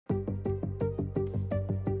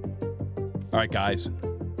All right, guys,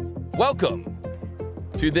 welcome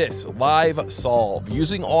to this live solve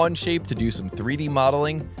using Onshape to do some 3D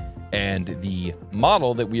modeling. And the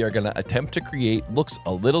model that we are going to attempt to create looks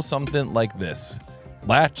a little something like this.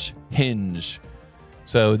 Latch hinge.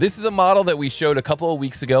 So this is a model that we showed a couple of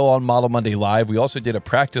weeks ago on Model Monday Live. We also did a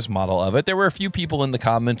practice model of it. There were a few people in the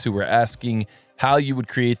comments who were asking how you would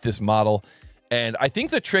create this model. And I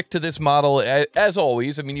think the trick to this model, as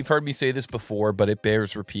always, I mean, you've heard me say this before, but it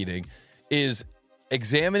bears repeating, is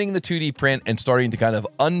examining the 2D print and starting to kind of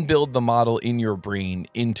unbuild the model in your brain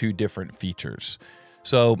into different features.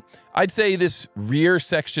 So I'd say this rear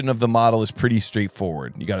section of the model is pretty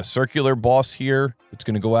straightforward. You got a circular boss here that's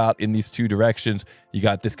going to go out in these two directions. You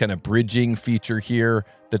got this kind of bridging feature here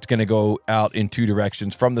that's going to go out in two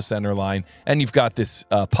directions from the center line. And you've got this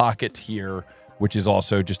pocket here, which is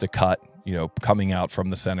also just a cut, you know, coming out from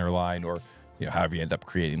the center line, or you know, however you end up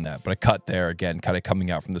creating that. But a cut there, again, kind of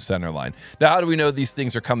coming out from the center line. Now, how do we know these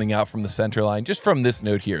things are coming out from the center line? Just from this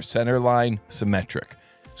note here, center line symmetric.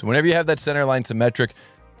 So whenever you have that center line symmetric,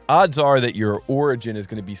 odds are that your origin is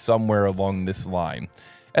going to be somewhere along this line.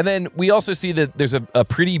 And then we also see that there's a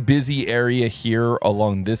pretty busy area here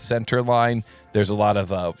along this center line. There's a lot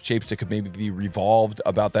of shapes that could maybe be revolved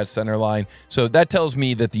about that center line. So that tells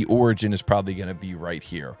me that the origin is probably going to be right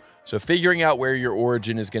here. So figuring out where your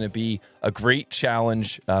origin is going to be a great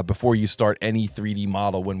challenge before you start any 3D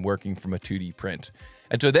model when working from a 2D print.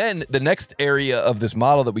 And so then the next area of this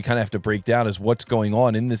model that we kind of have to break down is what's going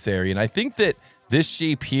on in this area. And I think that this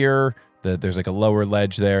shape here, there's like a lower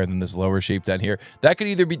ledge there, and then this lower shape down here, that could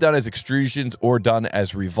either be done as extrusions or done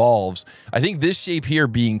as revolves. I think this shape here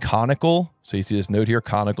being conical, so you see this note here,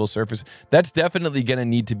 conical surface, that's definitely going to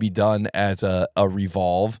need to be done as a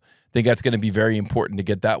revolve. I think that's going to be very important to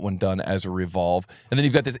get that one done as a revolve. And then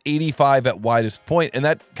you've got this 85 at widest point, and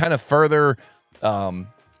that kind of further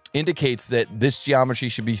indicates that this geometry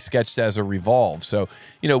should be sketched as a revolve. So,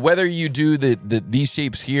 you know, whether you do these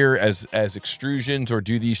shapes here as extrusions or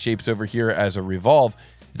do these shapes over here as a revolve,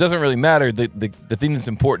 it doesn't really matter. The thing that's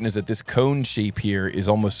important is that this cone shape here is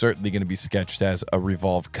almost certainly going to be sketched as a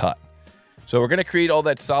revolve cut. So we're going to create all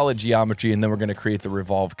that solid geometry, and then we're going to create the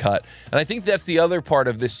revolve cut. And I think that's the other part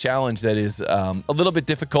of this challenge that is a little bit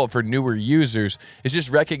difficult for newer users, is just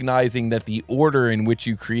recognizing that the order in which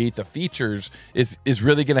you create the features is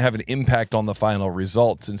really going to have an impact on the final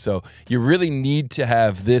results. And so you really need to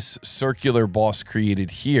have this circular boss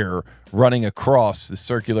created here running across, the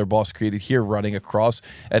circular boss created here running across,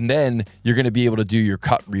 and then you're going to be able to do your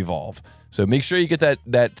cut revolve. So make sure you get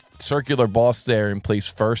that circular boss there in place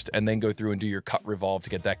first, and then go through and do your cut revolve to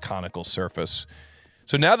get that conical surface.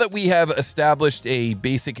 So now that we have established a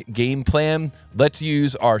basic game plan, let's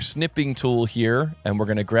use our snipping tool here, and we're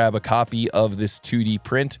going to grab a copy of this 2D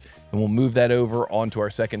print, and we'll move that over onto our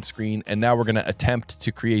second screen. And now we're going to attempt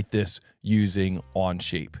to create this using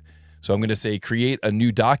Onshape. So I'm going to say create a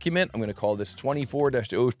new document. I'm going to call this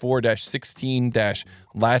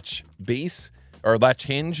 24-04-16-latch base. Or latch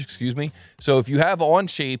hinge, excuse me. So if you have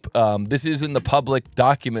Onshape, this is in the public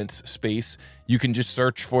documents space. You can just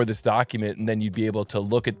search for this document, and then you'd be able to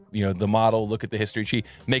look at, you know, the model, look at the history sheet,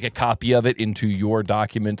 make a copy of it into your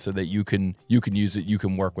document so that you can use it, you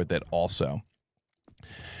can work with it also.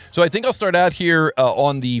 So I think I'll start out here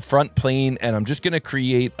on the front plane, and I'm just going to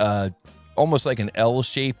create almost like an L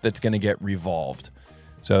shape that's going to get revolved.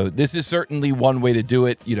 So this is certainly one way to do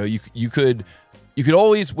it. You know, you could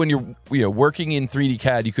always, when you're working in 3D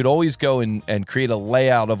CAD, you could always go and create a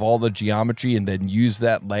layout of all the geometry and then use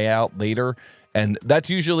that layout later. And that's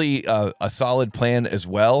usually a solid plan as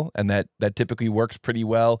well. And that typically works pretty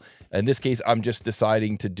well. In this case, I'm just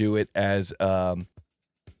deciding to do it as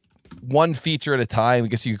one feature at a time. I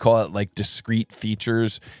guess you could call it like discrete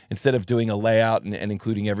features instead of doing a layout and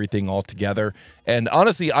including everything all together. And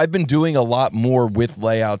honestly, I've been doing a lot more with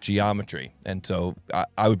layout geometry. And so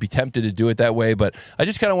I would be tempted to do it that way, but I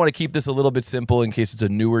just kind of want to keep this a little bit simple in case it's a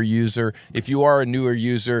newer user. If you are a newer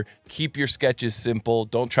user, keep your sketches simple.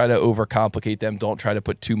 Don't try to overcomplicate them. Don't try to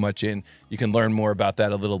put too much in. You can learn more about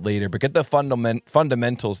that a little later, but get the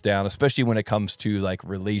fundamentals down, especially when it comes to like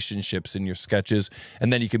relationships in your sketches.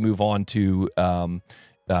 And then you can move on to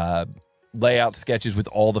layout sketches with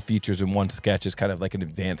all the features in one sketch is kind of like an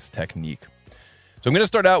advanced technique. So I'm going to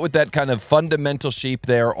start out with that kind of fundamental shape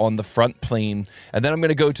there on the front plane, and then I'm going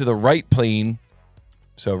to go to the right plane.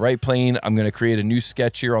 So right plane, I'm going to create a new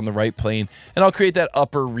sketch here on the right plane, and I'll create that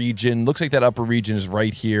upper region. Looks like that upper region is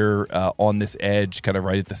right here on this edge, kind of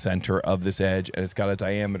right at the center of this edge, and it's got a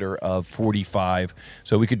diameter of 45.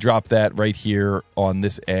 So we could drop that right here on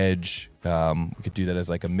this edge. We could do that as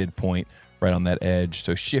like a midpoint right on that edge.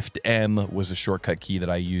 So Shift M was the shortcut key that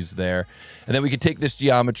I used there. And then we could take this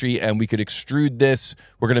geometry and we could extrude this.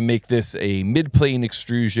 We're going to make this a mid-plane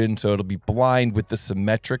extrusion, so it'll be blind with the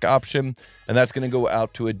symmetric option, and that's going to go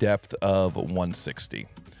out to a depth of 160.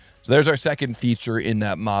 So there's our second feature in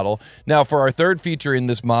that model. Now for our third feature in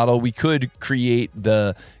this model, we could create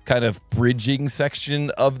the kind of bridging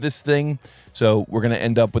section of this thing. So we're going to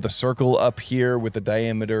end up with a circle up here with a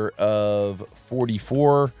diameter of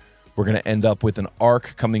 44. We're going to end up with an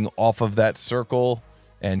arc coming off of that circle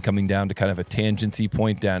and coming down to kind of a tangency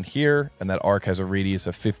point down here. And that arc has a radius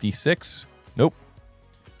of 56. Nope.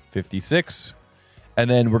 56. And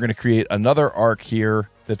then we're going to create another arc here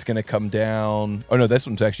that's going to come down. Oh, no, this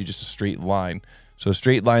one's actually just a straight line. So a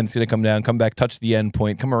straight line is going to come down, come back, touch the end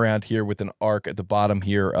point, come around here with an arc at the bottom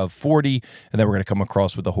here of 40, and then we're going to come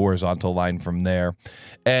across with a horizontal line from there.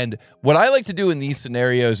 And what I like to do in these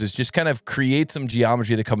scenarios is just kind of create some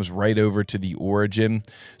geometry that comes right over to the origin.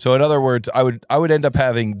 So in other words, I would end up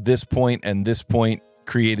having this point and this point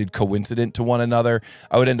created coincident to one another.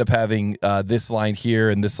 I would end up having this line here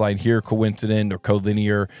and this line here coincident or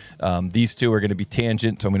collinear. These two are going to be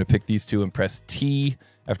tangent, so I'm going to pick these two and press T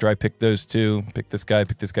after I pick those two. Pick this guy,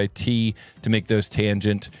 T to make those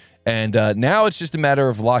tangent. And now it's just a matter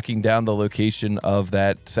of locking down the location of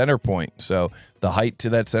that center point. So the height to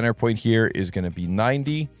that center point here is going to be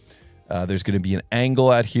 90. There's going to be an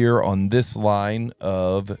angle out here on this line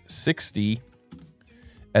of 60.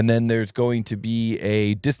 And then there's going to be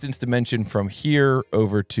a distance dimension from here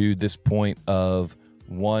over to this point of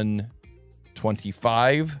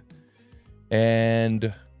 125.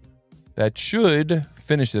 And that should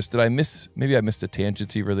finish this. Did I miss? Maybe I missed a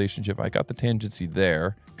tangency relationship. I got the tangency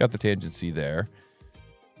there. Got the tangency there.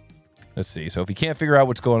 Let's see. So if you can't figure out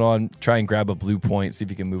what's going on, try and grab a blue point. See if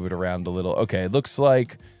you can move it around a little. Okay, it looks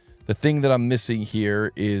like the thing that I'm missing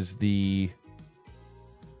here is the...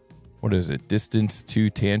 What is it? Distance to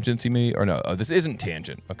tangency, maybe? Or no, oh, this isn't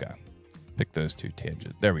tangent. Okay. Pick those two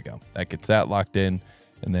tangent. There we go. That gets that locked in.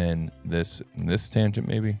 And then this and this tangent,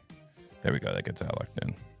 maybe. There we go. That gets that locked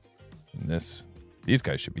in. And this. These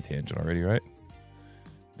guys should be tangent already, right?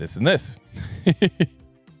 This and this.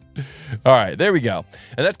 All right, there we go.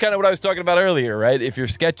 And that's kind of what I was talking about earlier, right? If you're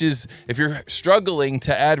struggling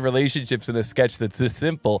to add relationships in a sketch that's this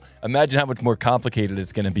simple, imagine how much more complicated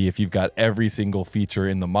it's going to be if you've got every single feature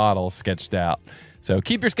in the model sketched out. So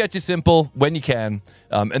keep your sketches simple when you can,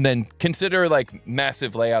 and then consider like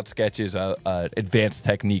massive layout sketches, advanced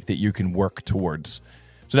technique that you can work towards.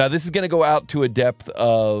 So now this is going to go out to a depth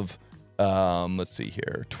of let's see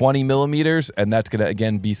here, 20 millimeters, and that's going to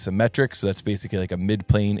again be symmetric. So that's basically like a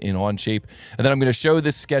mid-plane in Onshape. And then I'm going to show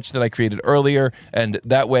this sketch that I created earlier, and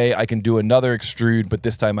that way I can do another extrude, but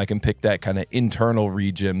this time I can pick that kind of internal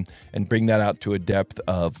region and bring that out to a depth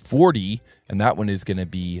of 40, and that one is going to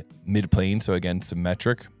be mid-plane, so again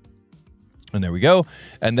symmetric. And there we go.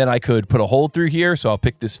 And then I could put a hole through here. So I'll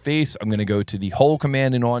pick this face. I'm going to go to the hole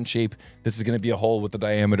command in Onshape. This is going to be a hole with a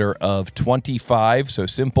diameter of 25. So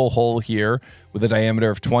simple hole here with a diameter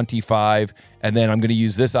of 25. And then I'm going to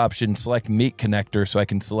use this option, select mate connector, so I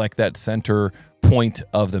can select that center point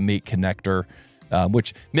of the mate connector,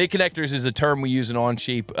 which mate connectors is a term we use in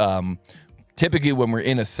Onshape typically when we're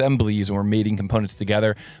in assemblies and we're mating components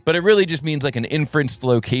together, but it really just means like an inferenced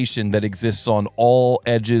location that exists on all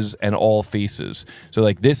edges and all faces. So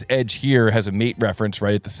like this edge here has a mate reference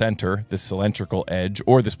right at the center, this cylindrical edge,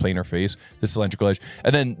 or this planar face, this cylindrical edge.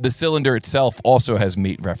 And then the cylinder itself also has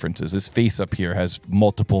mate references. This face up here has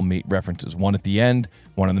multiple mate references, one at the end,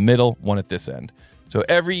 one in the middle, one at this end. So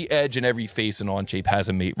every edge and every face in Onshape has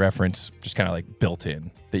a mate reference, just kind of like built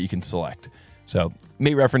in that you can select. So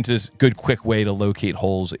mate references, good quick way to locate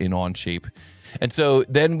holes in Onshape. And so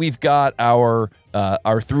then we've got our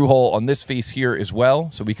through hole on this face here as well.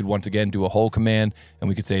 So we could once again do a hole command, and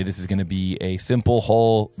we could say this is going to be a simple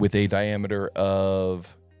hole with a diameter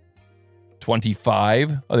of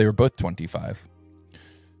 25. Oh, they were both 25.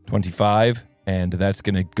 25, and that's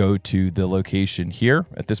going to go to the location here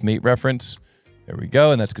at this mate reference. There we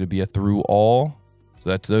go, and that's going to be a through all. So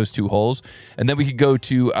that's those two holes. And then we could go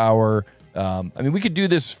to our... I mean, we could do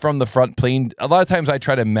this from the front plane. A lot of times I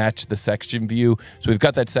try to match the section view. So we've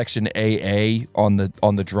got that section AA on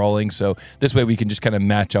the drawing. So this way we can just kind of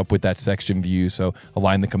match up with that section view. So a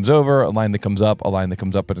line that comes over, a line that comes up, a line that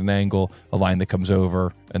comes up at an angle, a line that comes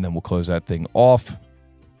over, and then we'll close that thing off.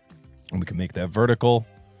 And we can make that vertical.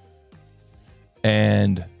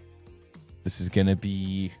 And this is going to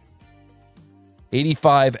be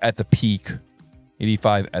 85 at the peak.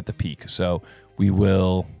 85 at the peak. So we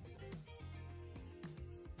will...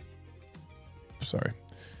 Sorry.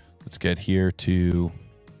 Let's get here to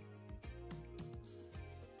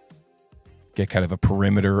get kind of a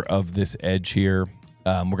perimeter of this edge here.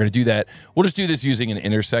 We're going to do that. We'll just do this using an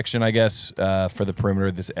intersection, I guess, for the perimeter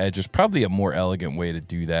of this edge. There's probably a more elegant way to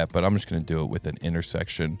do that, but I'm just going to do it with an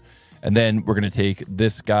intersection. And then we're going to take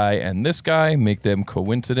this guy and this guy, make them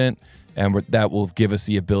coincident, and that will give us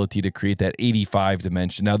the ability to create that 85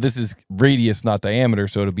 dimension. Now, this is radius, not diameter,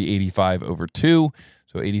 so it'll be 85 over 2,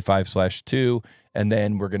 so 85/2. And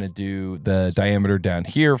then we're going to do the diameter down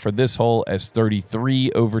here for this hole as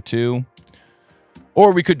 33 over 2.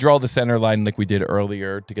 Or we could draw the center line like we did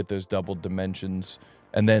earlier to get those double dimensions.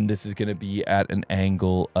 And then this is going to be at an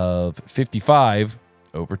angle of 55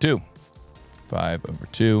 over 2. 5 over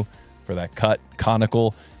 2 for that cut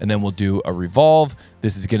conical. And then we'll do a revolve.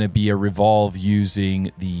 This is going to be a revolve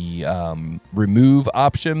using the remove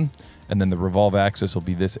option. And then the revolve axis will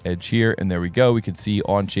be this edge here. And there we go. We can see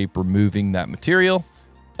Onshape removing that material.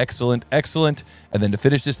 Excellent, excellent. And then to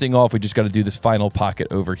finish this thing off, we just got to do this final pocket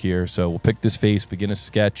over here. So we'll pick this face, begin a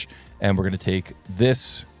sketch, and we're going to take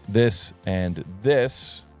this, this, and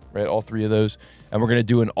this, right? All three of those. And we're going to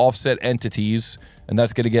do an offset entities, and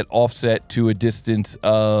that's going to get offset to a distance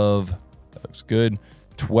of, that looks good,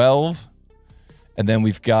 12. And then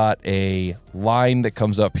we've got a line that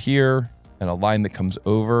comes up here and a line that comes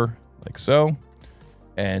over like so.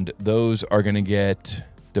 And those are going to get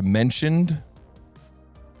dimensioned.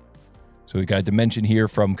 So we got a dimension here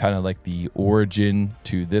from kind of like the origin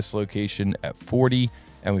to this location at 40.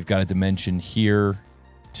 And we've got a dimension here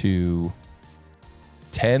to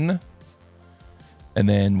 10. And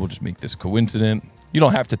then we'll just make this coincident. You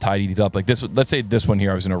don't have to tidy these up like this. Let's say this one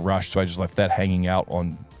here, I was in a rush, so I just left that hanging out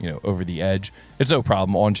on, over the edge. It's no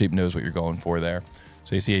problem. Onshape knows what you're going for there.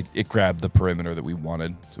 So you see it grabbed the perimeter that we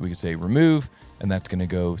wanted. So we could say remove, and that's going to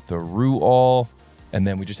go through all. And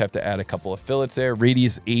then we just have to add a couple of fillets there.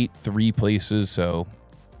 Radius 8, 3 places. So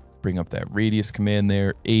bring up that radius command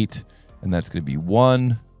there, 8. And that's going to be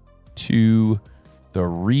 1, 2,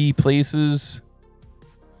 3 places.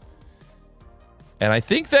 And I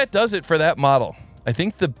think that does it for that model. I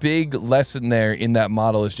think the big lesson there in that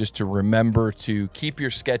model is just to remember to keep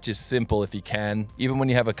your sketches simple if you can. Even when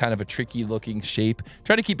you have a kind of a tricky looking shape,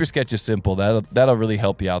 try to keep your sketches simple. That'll really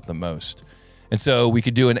help you out the most. And so we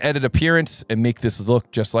could do an edit appearance and make this look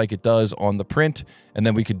just like it does on the print. And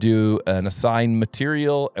then we could do an assign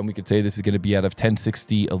material, and we could say this is going to be out of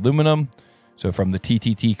 1060 aluminum. So from the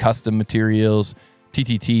TTT custom materials,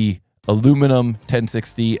 TTT aluminum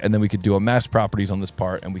 1060, and then we could do a mass properties on this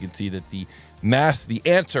part, and we can see that the mass, the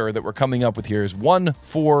answer that we're coming up with here is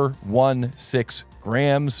 1416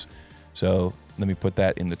 grams. So let me put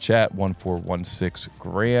that in the chat, 1416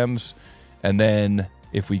 grams. And then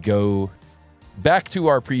if we go back to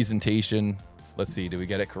our presentation, let's see, did we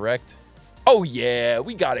get it correct? Oh yeah,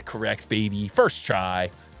 we got it correct, baby. First try.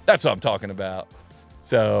 That's what I'm talking about.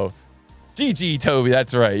 So GG Toby,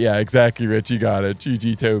 that's right. Yeah, exactly, Rich. You got it.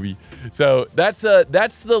 GG Toby. So that's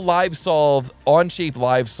the live solve, Onshape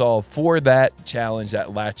live solve for that challenge,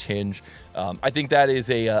 that latch hinge. I think that is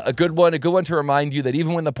a good one to remind you that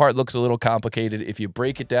even when the part looks a little complicated, if you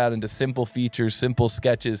break it down into simple features, simple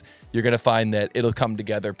sketches, you're going to find that it'll come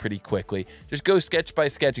together pretty quickly. Just go sketch by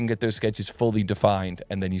sketch and get those sketches fully defined,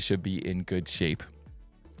 and then you should be in good shape.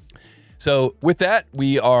 So with that,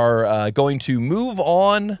 we are going to move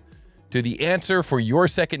on to the answer for your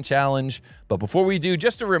second challenge. But before we do,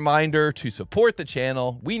 just a reminder to support the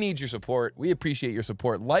channel. We need your support. We appreciate your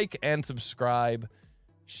support. Like and subscribe,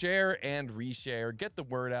 share and reshare, get the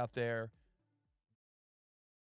word out there.